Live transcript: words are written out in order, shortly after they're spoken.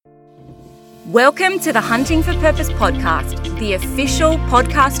Welcome to the Hunting for Purpose podcast, the official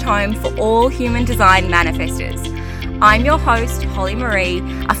podcast home for all human design manifestors. I'm your host, Holly Marie,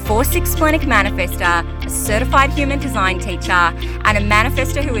 a 4/6 splenic manifestor, a certified human design teacher, and a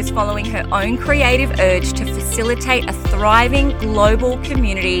manifestor who is following her own creative urge to facilitate a thriving global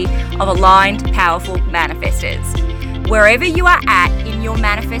community of aligned, powerful manifestors. Wherever you are at in your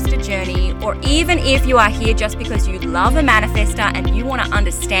manifestor journey, or even if you are here just because you love a manifestor and you want to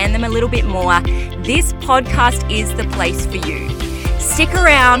understand them a little bit more, this podcast is the place for you. Stick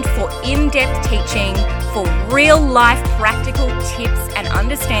around for in-depth teaching, for real-life practical tips and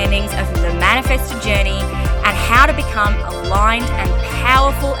understandings of the manifestor journey and how to become aligned and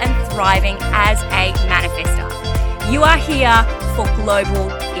powerful and thriving as a manifestor. You are here for global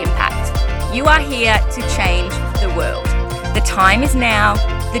impact. You are here to change the world. The time is now.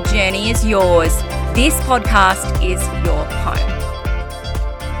 The journey is yours. This podcast is your home.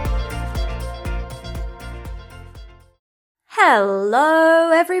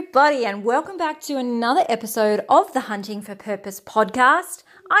 Hello, everybody, and welcome back to another episode of the Hunting for Purpose podcast.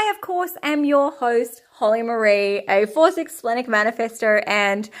 I, of course, am your host, Holly Marie, a 4/6 splenic manifestor,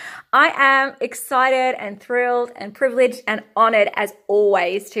 and I am excited and thrilled and privileged and honored as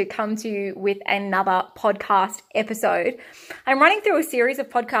always to come to you with another podcast episode. I'm running through a series of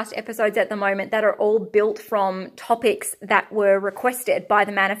podcast episodes at the moment that are all built from topics that were requested by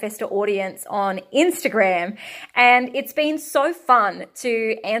the manifestor audience on Instagram, and it's been so fun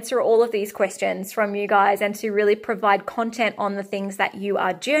to answer all of these questions from you guys and to really provide content on the things that you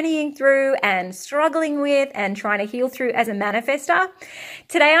are journeying through and struggling with and trying to heal through as a manifestor.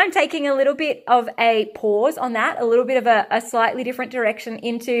 Today, I'm taking a little bit of a pause on that, a little bit of a slightly different direction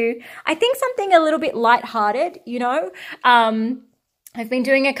into, I think, something a little bit lighthearted, I've been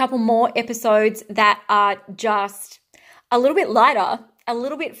doing a couple more episodes that are just a little bit lighter, a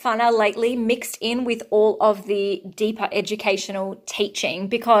little bit funner lately, mixed in with all of the deeper educational teaching,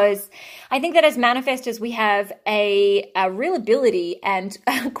 because I think that as manifestors, we have a real ability and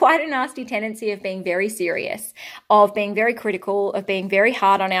quite a nasty tendency of being very serious, of being very critical, of being very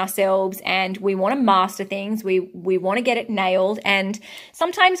hard on ourselves, and we want to master things. We want to get it nailed, and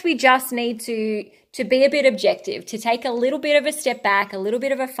sometimes we just need to be a bit objective, to take a little bit of a step back, a little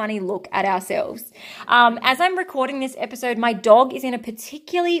bit of a funny look at ourselves. As I'm recording this episode, my dog is in a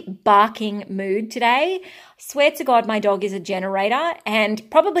particularly barking mood today. I swear to God, my dog is a generator, and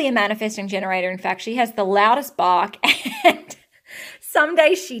probably a manifesting generator. In fact, she has the loudest bark, and some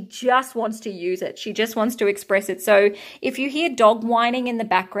days she just wants to use it. She just wants to express it. So if you hear dog whining in the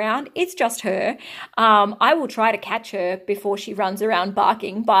background, it's just her. I will try to catch her before she runs around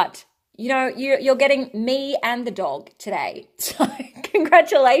barking, but you're getting me and the dog today. So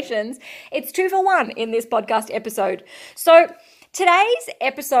congratulations. It's 2 for 1 in this podcast episode. So today's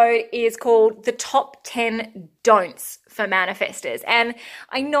episode is called The Top 10 Don'ts for Manifestors. And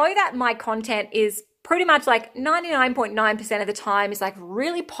I know that my content is pretty much like 99.9% of the time is like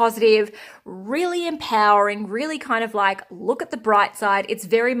really positive, really empowering, really kind of like look at the bright side. It's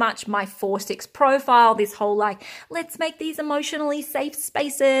very much my 4/6 profile, this whole like, let's make these emotionally safe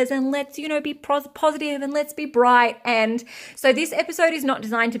spaces and let's, be positive and let's be bright. And so this episode is not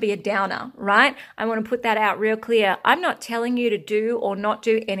designed to be a downer, right? I want to put that out real clear. I'm not telling you to do or not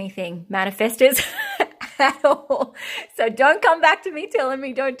do anything, manifestors. At all. So don't come back to me telling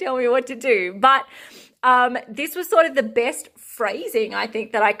me, don't tell me what to do. But this was sort of the best phrasing I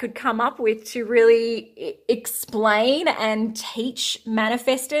think that I could come up with to really explain and teach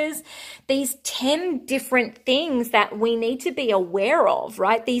manifestors these 10 different things that we need to be aware of,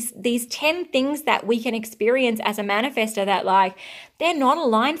 right? These 10 things that we can experience as a manifestor that like they're not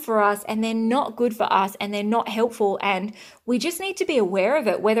aligned for us and they're not good for us and they're not helpful, and we just need to be aware of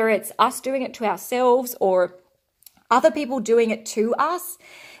it, whether it's us doing it to ourselves or other people doing it to us.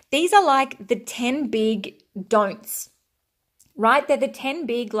 These are like the 10 big don'ts, right? They're the 10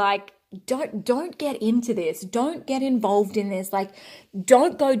 big, like, don't get into this. Don't get involved in this. Like,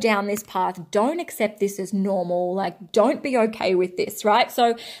 don't go down this path. Don't accept this as normal. Like, don't be okay with this, right?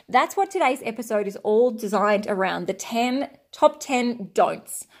 So that's what today's episode is all designed around, the top 10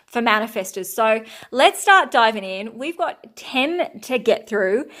 don'ts for manifestors. So let's start diving in. We've got 10 to get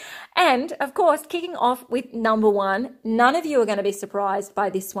through. And of course, kicking off with number 1, none of you are going to be surprised by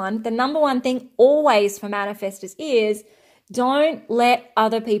this one. The number 1 thing always for manifestors is don't let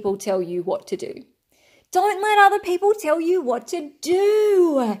other people tell you what to do. Don't let other people tell you what to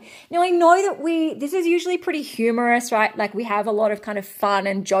do. Now, I know that this is usually pretty humorous, right? Like we have a lot of kind of fun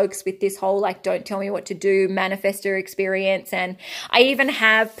and jokes with this whole like, don't tell me what to do manifestor experience. And I even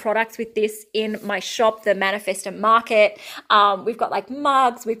have products with this in my shop, the Manifestor Market. We've got like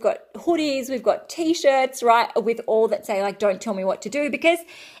mugs, we've got hoodies, we've got t-shirts, right? With all that say like, don't tell me what to do, because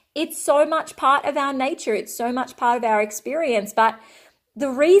it's so much part of our nature. It's so much part of our experience. But the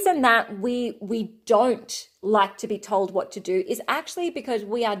reason that we don't like to be told what to do is actually because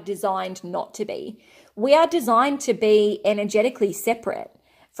we are designed not to be. We are designed to be energetically separate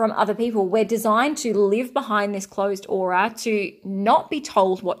from other people. We're designed to live behind this closed aura, to not be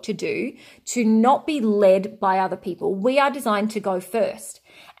told what to do, to not be led by other people. We are designed to go first.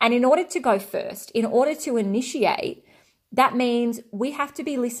 And in order to go first, in order to initiate, that means we have to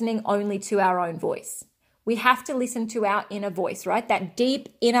be listening only to our own voice. We have to listen to our inner voice, right? That deep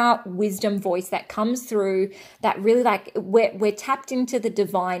inner wisdom voice that comes through, that really like we're tapped into the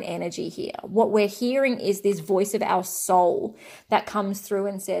divine energy here. What we're hearing is this voice of our soul that comes through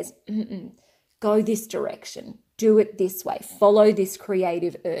and says, go this direction, do it this way, follow this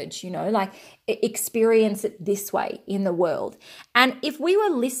creative urge, like experience it this way in the world. And if we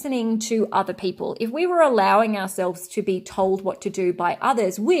were listening to other people, if we were allowing ourselves to be told what to do by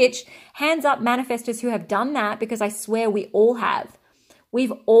others, which hands up manifestors who have done that, because I swear we all have.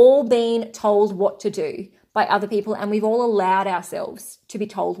 We've all been told what to do by other people, and we've all allowed ourselves to be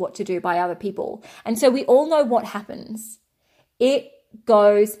told what to do by other people. And so we all know what happens. It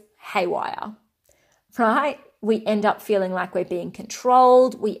goes haywire, right? We end up feeling like we're being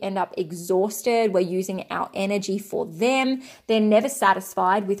controlled. We end up exhausted. We're using our energy for them. They're never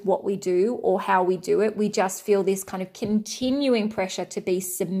satisfied with what we do or how we do it. We just feel this kind of continuing pressure to be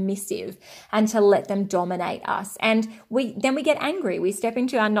submissive and to let them dominate us. And then we get angry. We step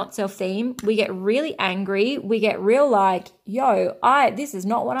into our not self theme. We get really angry. We get real like, this is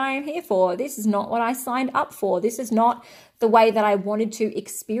not what I am here for. This is not what I signed up for. This is not the way that I wanted to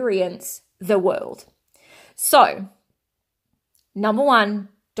experience the world. So, number one,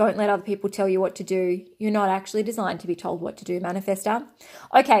 don't let other people tell you what to do. You're not actually designed to be told what to do, manifestor.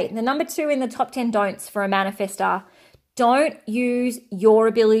 Okay, the number two in the top 10 don'ts for a manifestor, don't use your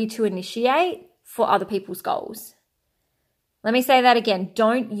ability to initiate for other people's goals. Let me say that again.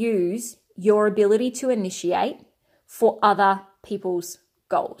 Don't use your ability to initiate for other people's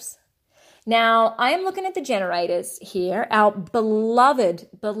goals. Now, I am looking at the generators here, our beloved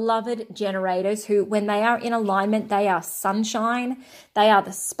generators who, when they are in alignment, they are sunshine. They are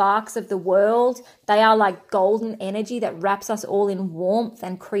the sparks of the world. They are like golden energy that wraps us all in warmth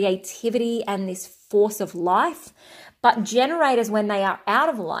and creativity and this force of life. But generators, when they are out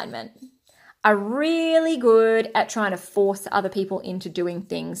of alignment, are really good at trying to force other people into doing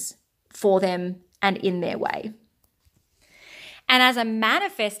things for them and in their way. And as a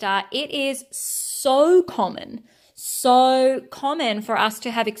manifestor, it is so common for us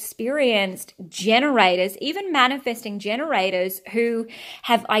to have experienced generators, even manifesting generators who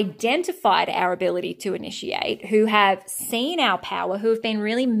have identified our ability to initiate, who have seen our power, who have been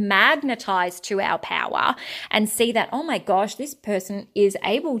really magnetized to our power and see that, oh my gosh, this person is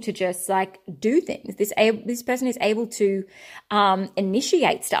able to just like do things. This person is able to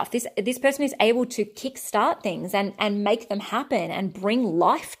initiate stuff. This person is able to kickstart things and make them happen and bring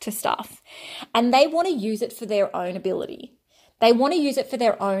life to stuff. And they want to use it for their own ability. They want to use it for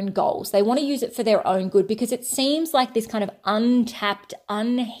their own goals. They want to use it for their own good because it seems like this kind of untapped,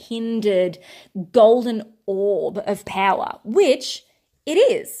 unhindered golden orb of power, which it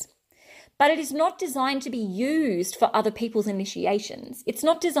is. But it is not designed to be used for other people's initiations. It's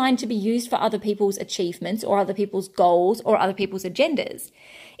not designed to be used for other people's achievements or other people's goals or other people's agendas.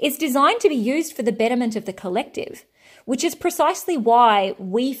 It's designed to be used for the betterment of the collective, which is precisely why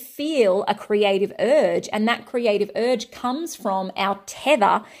we feel a creative urge, and that creative urge comes from our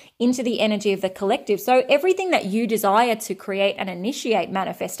tether into the energy of the collective. So everything that you desire to create and initiate,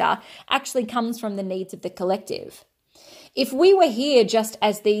 manifestor, actually comes from the needs of the collective. If we were here just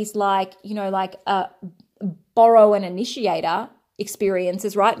as these borrow and initiator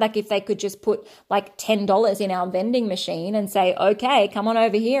experiences, right? Like if they could just put like $10 in our vending machine and say, okay, come on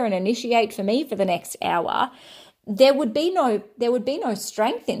over here and initiate for me for the next hour, there would be no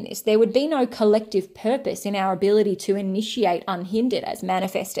strength in this. There would be no collective purpose in our ability to initiate unhindered as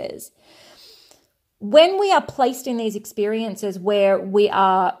manifestors. when we are placed in these experiences where we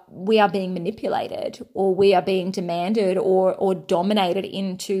are being manipulated, or we are being demanded or dominated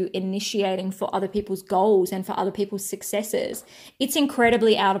into initiating for other people's goals and for other people's successes, it's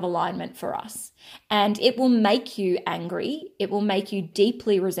incredibly out of alignment for us. And it will make you angry. It will make you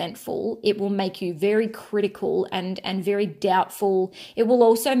deeply resentful. It will make you very critical and very doubtful. It will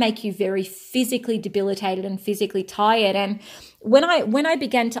also make you very physically debilitated and physically tired. And when I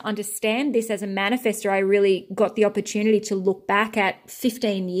began to understand this as a manifestor, I really got the opportunity to look back at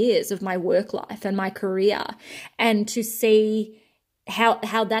 15 years of my work life and my career, and to see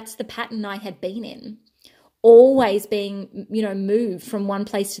how that's the pattern I had been in. Always being, moved from one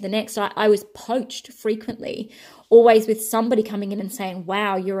place to the next. I was poached frequently, always with somebody coming in and saying,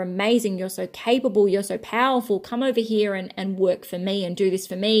 wow, you're amazing. You're so capable. You're so powerful. Come over here and work for me and do this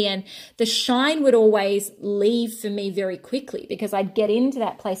for me. And the shine would always leave for me very quickly, because I'd get into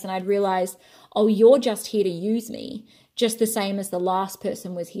that place and I'd realize, oh, you're just here to use me, just the same as the last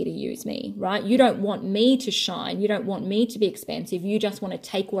person was here to use me, right? You don't want me to shine. You don't want me to be expansive. You just want to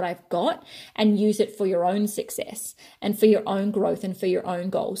take what I've got and use it for your own success and for your own growth and for your own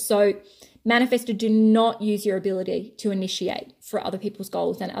goals. So manifestor, do not use your ability to initiate for other people's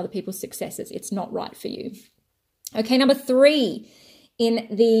goals and other people's successes. It's not right for you. Okay, number 3 in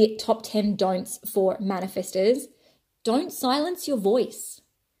the top 10 don'ts for manifestors: don't silence your voice.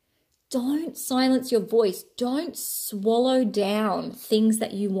 Don't silence your voice. Don't swallow down things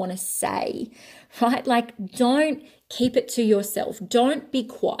that you want to say, right? Like, don't keep it to yourself. Don't be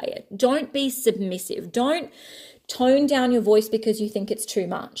quiet. Don't be submissive. Don't tone down your voice because you think it's too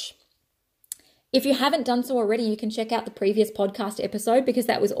much. If you haven't done so already, you can check out the previous podcast episode, because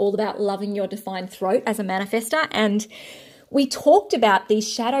that was all about loving your defined throat as a manifestor. And we talked about these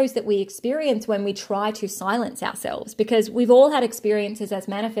shadows that we experience when we try to silence ourselves, because we've all had experiences as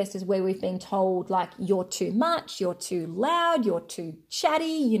manifestors where we've been told, like, you're too much, you're too loud, you're too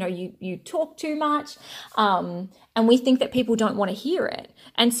chatty, you talk too much. And we think that people don't want to hear it.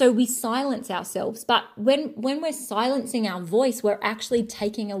 And so we silence ourselves. But when we're silencing our voice, we're actually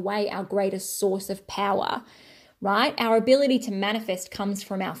taking away our greatest source of power, right? Our ability to manifest comes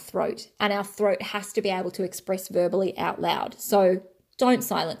from our throat, and our throat has to be able to express verbally out loud. So don't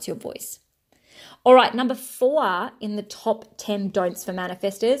silence your voice. All right, number 4 in the top 10 don'ts for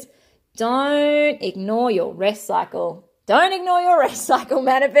manifestors: don't ignore your rest cycle. Don't ignore your rest cycle,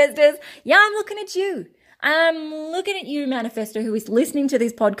 manifestors. Yeah, I'm looking at you. I'm looking at you, manifestor, who is listening to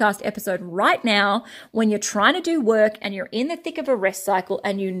this podcast episode right now, when you're trying to do work and you're in the thick of a rest cycle,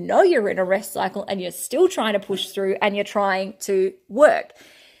 and you know you're in a rest cycle and you're still trying to push through and you're trying to work.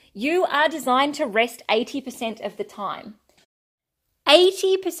 You are designed to rest 80% of the time.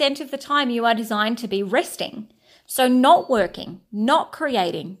 80% of the time you are designed to be resting. So not working, not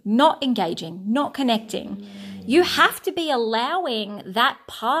creating, not engaging, not connecting. You have to be allowing that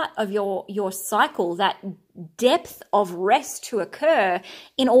part of your cycle, that depth of rest, to occur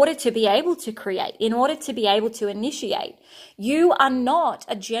in order to be able to create, in order to be able to initiate. You are not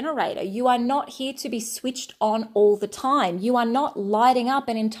a generator. You are not here to be switched on all the time. You are not lighting up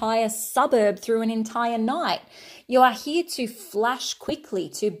an entire suburb through an entire night. You are here to flash quickly,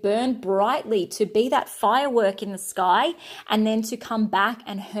 to burn brightly, to be that firework in the sky, and then to come back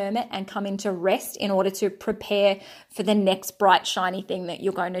and hermit and come into rest in order to prepare for the next bright, shiny thing that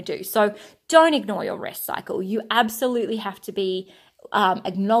you're going to do. So don't ignore your rest cycle. You absolutely have to be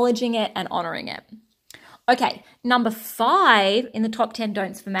acknowledging it and honoring it. Okay, number 5 in the top 10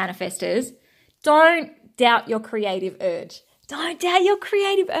 don'ts for manifestors: don't doubt your creative urge. Don't doubt your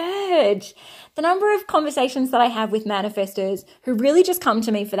creative urge. The number of conversations that I have with manifestors who really just come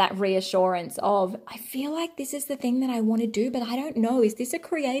to me for that reassurance of, I feel like this is the thing that I want to do, but I don't know. Is this a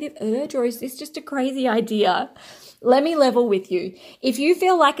creative urge, or is this just a crazy idea? Let me level with you. If you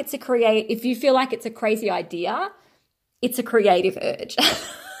feel like it's a crazy idea, it's a creative urge.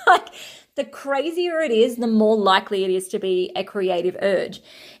 Like, the crazier it is, the more likely it is to be a creative urge.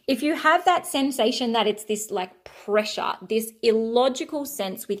 If you have that sensation that it's this like pressure, this illogical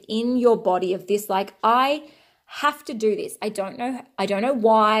sense within your body of this, like, I have to do this. I don't know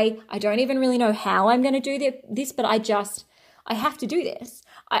why. I don't even really know how I'm going to do this, but I have to do this.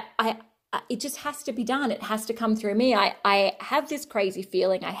 It just has to be done. It has to come through me. I have this crazy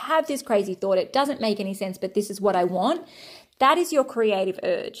feeling. I have this crazy thought. It doesn't make any sense, but this is what I want. That is your creative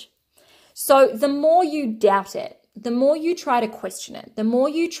urge. So the more you doubt it, the more you try to question it, the more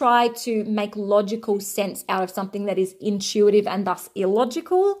you try to make logical sense out of something that is intuitive and thus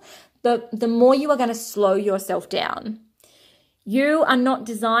illogical, the more you are going to slow yourself down. You are not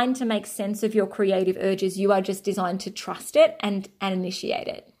designed to make sense of your creative urges. You are just designed to trust it and initiate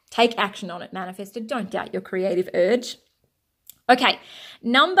it. Take action on it, manifester. Don't doubt your creative urge. Okay,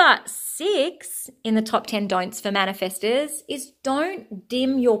 number 6 in the top 10 don'ts for manifestors is don't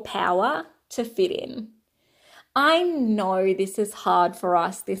dim your power to fit in. I know this is hard for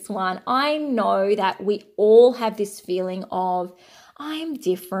us, this one. I know that we all have this feeling of, I'm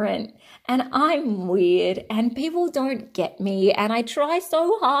different and I'm weird and people don't get me and I try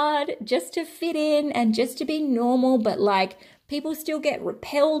so hard just to fit in and just to be normal, but like people still get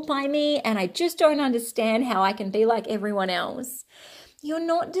repelled by me and I just don't understand how I can be like everyone else. You're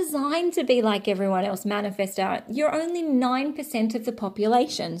not designed to be like everyone else, manifestor. You're only 9% of the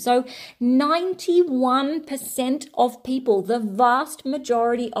population. So 91% of people, the vast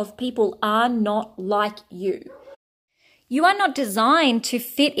majority of people, are not like you. You are not designed to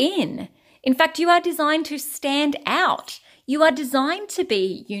fit in. In fact, you are designed to stand out. You are designed to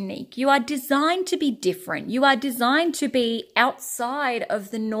be unique. You are designed to be different. You are designed to be outside of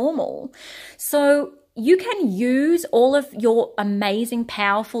the normal. So you can use all of your amazing,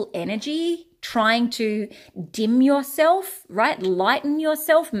 powerful energy trying to dim yourself, right? Lighten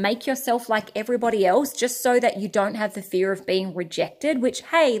yourself, make yourself like everybody else just so that you don't have the fear of being rejected, which,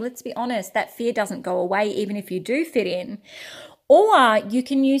 hey, let's be honest, that fear doesn't go away even if you do fit in. Or you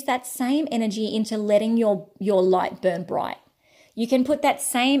can use that same energy into letting your light burn bright. You can put that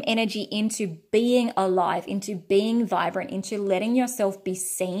same energy into being alive, into being vibrant, into letting yourself be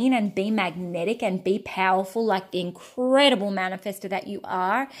seen and be magnetic and be powerful like the incredible manifestor that you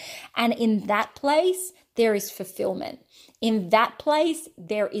are. And in that place, there is fulfillment. In that place,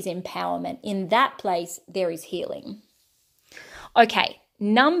 there is empowerment. In that place, there is healing. Okay,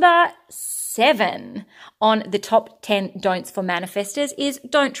 number 7 on the top 10 don'ts for manifestors is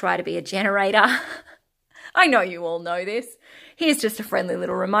don't try to be a generator. I know you all know this. Here's just a friendly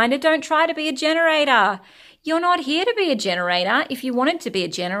little reminder. Don't try to be a generator. You're not here to be a generator. If you wanted to be a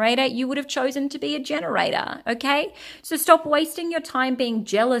generator, you would have chosen to be a generator, okay? So stop wasting your time being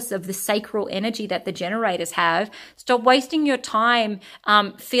jealous of the sacral energy that the generators have. Stop wasting your time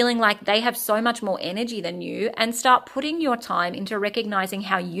feeling like they have so much more energy than you, and start putting your time into recognizing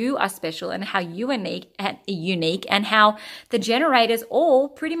how you are special and how you are unique and how the generators all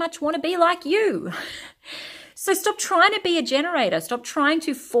pretty much want to be like you. So stop trying to be a generator. Stop trying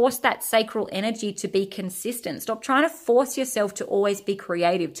to force that sacral energy to be consistent. Stop trying to force yourself to always be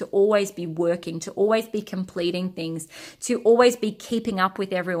creative, to always be working, to always be completing things, to always be keeping up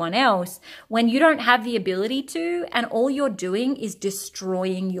with everyone else when you don't have the ability to, and all you're doing is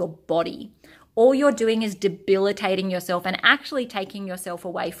destroying your body. All you're doing is debilitating yourself and actually taking yourself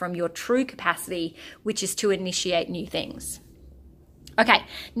away from your true capacity, which is to initiate new things. Okay,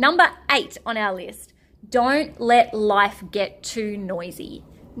 number 8 on our list. Don't let life get too noisy.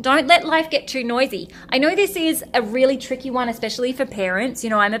 Don't let life get too noisy. I know this is a really tricky one, especially for parents.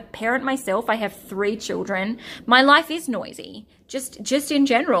 You know, I'm a parent myself. I have 3 children. My life is noisy, just in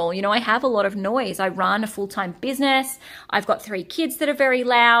general. You know, I have a lot of noise. I run a full-time business. I've got 3 kids that are very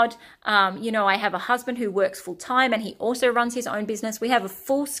loud. You know, I have a husband who works full-time and he also runs his own business. We have a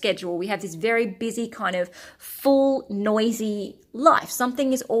full schedule. We have this very busy kind of full noisy life.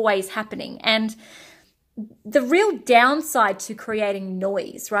 Something is always happening. And the real downside to creating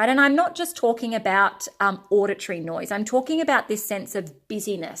noise, right? And I'm not just talking about auditory noise. I'm talking about this sense of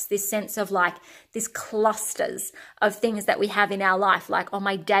busyness, this sense of like this clusters of things that we have in our life. Like, oh,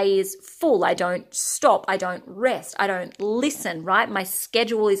 my day is full. I don't stop. I don't rest. I don't listen, right? My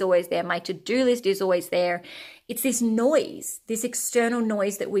schedule is always there. My to-do list is always there. It's this noise, this external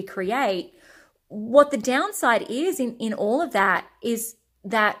noise that we create. What the downside is in all of that is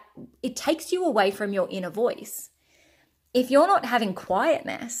that it takes you away from your inner voice. If you're not having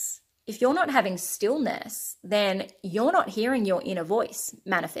quietness, if you're not having stillness, then you're not hearing your inner voice,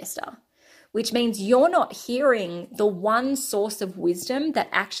 manifestor, which means you're not hearing the one source of wisdom that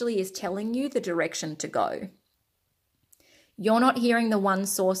actually is telling you the direction to go. You're not hearing the one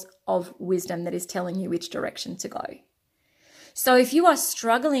source of wisdom that is telling you which direction to go. So if you are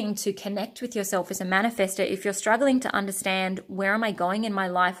struggling to connect with yourself as a manifestor, if you're struggling to understand where am I going in my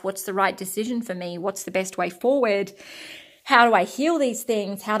life, what's the right decision for me, what's the best way forward, how do I heal these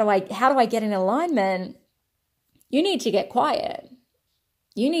things, how do I get in alignment, you need to get quiet.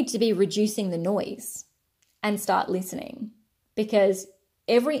 You need to be reducing the noise and start listening, because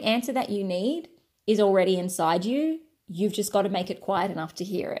every answer that you need is already inside you. You've just got to make it quiet enough to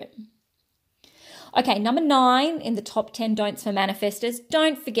hear it. Okay, number 9 in the top 10 don'ts for manifestors,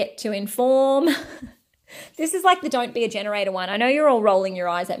 don't forget to inform. This is like the don't be a generator one. I know you're all rolling your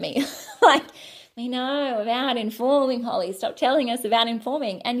eyes at me. Like, we know about informing, Holly. Stop telling us about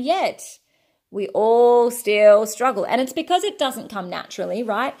informing. And yet, We all still struggle. And it's because it doesn't come naturally,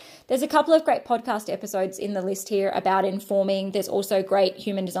 right? There's a couple of great podcast episodes in the list here about informing. There's also great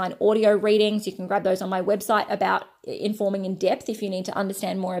human design audio readings. You can grab those on my website about informing in depth if you need to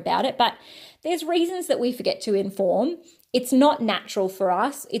understand more about it. But there's reasons that we forget to inform. It's not natural for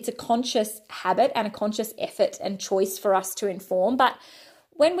us. It's a conscious habit and a conscious effort and choice for us to inform. But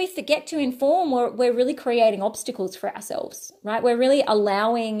when we forget to inform, we're really creating obstacles for ourselves, right? We're really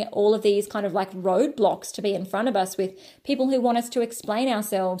allowing all of these kind of like roadblocks to be in front of us with people who want us to explain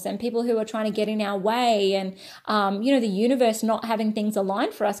ourselves and people who are trying to get in our way and, the universe not having things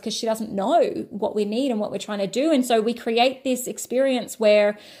aligned for us because she doesn't know what we need and what we're trying to do. And so we create this experience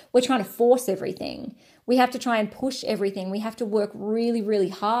where we're trying to force everything. We have to try and push everything. We have to work really, really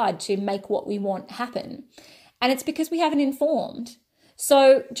hard to make what we want happen. And it's because we haven't informed.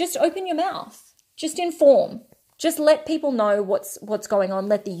 So just open your mouth, just inform, just let people know what's going on.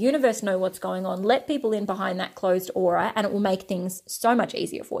 Let the universe know what's going on. Let people in behind that closed aura, and it will make things so much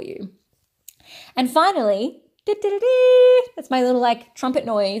easier for you. And finally, that's my little like trumpet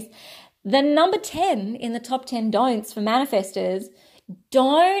noise. The number 10 in the top 10 don'ts for manifestors,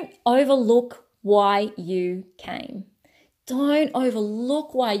 don't overlook why you came. Don't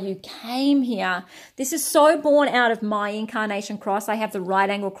overlook why you came here. This is so born out of my incarnation cross. I have the right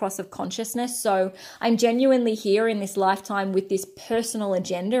angle cross of consciousness. So I'm genuinely here in this lifetime with this personal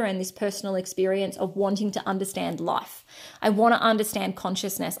agenda and this personal experience of wanting to understand life. I want to understand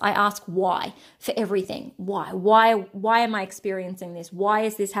consciousness. I ask why for everything. Why am I experiencing this? Why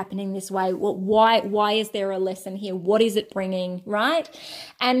is this happening this way? Why is there a lesson here? What is it bringing, right?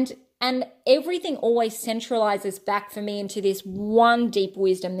 And everything always centralizes back for me into this one deep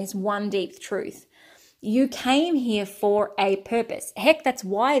wisdom, this one deep truth. You came here for a purpose. Heck, that's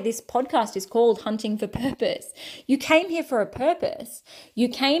why this podcast is called Hunting for Purpose. You came here for a purpose. You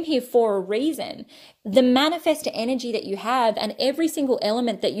came here for a reason. The manifestor energy that you have and every single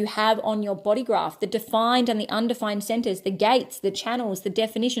element that you have on your body graph, the defined and the undefined centers, the gates, the channels, the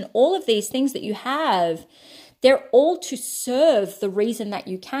definition, all of these things that you have, they're all to serve the reason that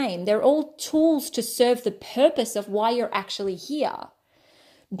you came. They're all tools to serve the purpose of why you're actually here.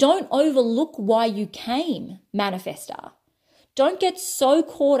 Don't overlook why you came, manifestor. Don't get so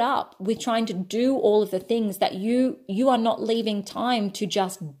caught up with trying to do all of the things that you are not leaving time to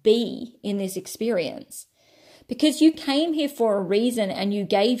just be in this experience. Because you came here for a reason and you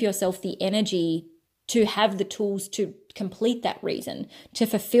gave yourself the energy to have the tools to complete that reason, to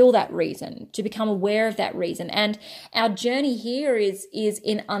fulfill that reason, to become aware of that reason. And our journey here is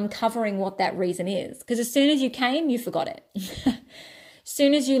in uncovering what that reason is. Because as soon as you came, you forgot it. As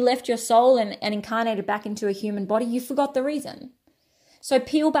soon as you left your soul and incarnated back into a human body, you forgot the reason. So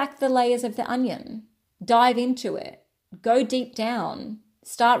peel back the layers of the onion, dive into it, go deep down,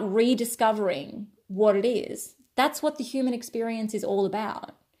 start rediscovering what it is. That's what the human experience is all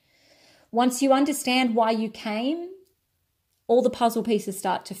about. Once you understand why you came, all the puzzle pieces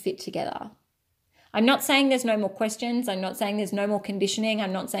start to fit together. I'm not saying there's no more questions. I'm not saying there's no more conditioning.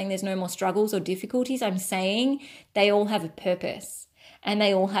 I'm not saying there's no more struggles or difficulties. I'm saying they all have a purpose and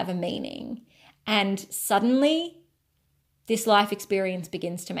they all have a meaning. And suddenly, this life experience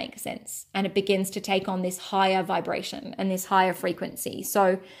begins to make sense and it begins to take on this higher vibration and this higher frequency.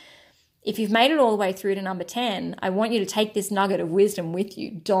 So if you've made it all the way through to number 10, I want you to take this nugget of wisdom with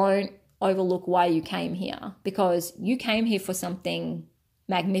you. Don't overlook why you came here, because you came here for something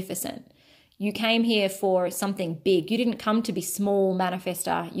magnificent. You came here for something big. You didn't come to be small,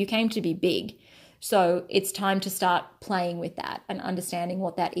 manifestor. You came to be big. So it's time to start playing with that and understanding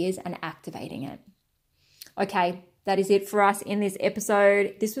what that is and activating it. Okay, that is it for us in this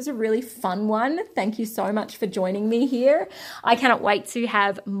episode. This was a really fun one. Thank you so much for joining me here. I cannot wait to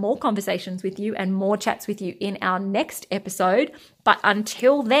have more conversations with you and more chats with you in our next episode. But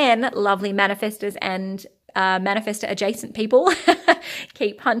until then, lovely manifestors and manifestor adjacent people,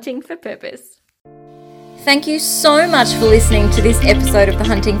 keep hunting for purpose. Thank you so much for listening to this episode of the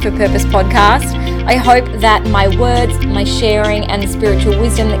Hunting for Purpose podcast. I hope that my words, my sharing, and the spiritual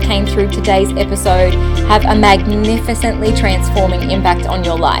wisdom that came through today's episode have a magnificently transforming impact on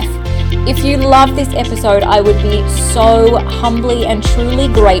your life. If you love this episode, I would be so humbly and truly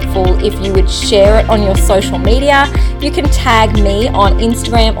grateful if you would share it on your social media. You can tag me on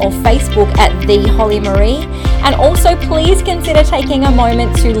Instagram or Facebook at The Holly Marie. And also please consider taking a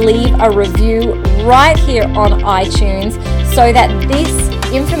moment to leave a review right here on iTunes so that this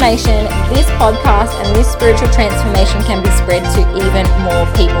information, this podcast, and this spiritual transformation can be spread to even more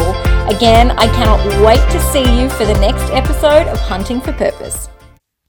people. Again, I cannot wait to see you for the next episode of Hunting for Purpose.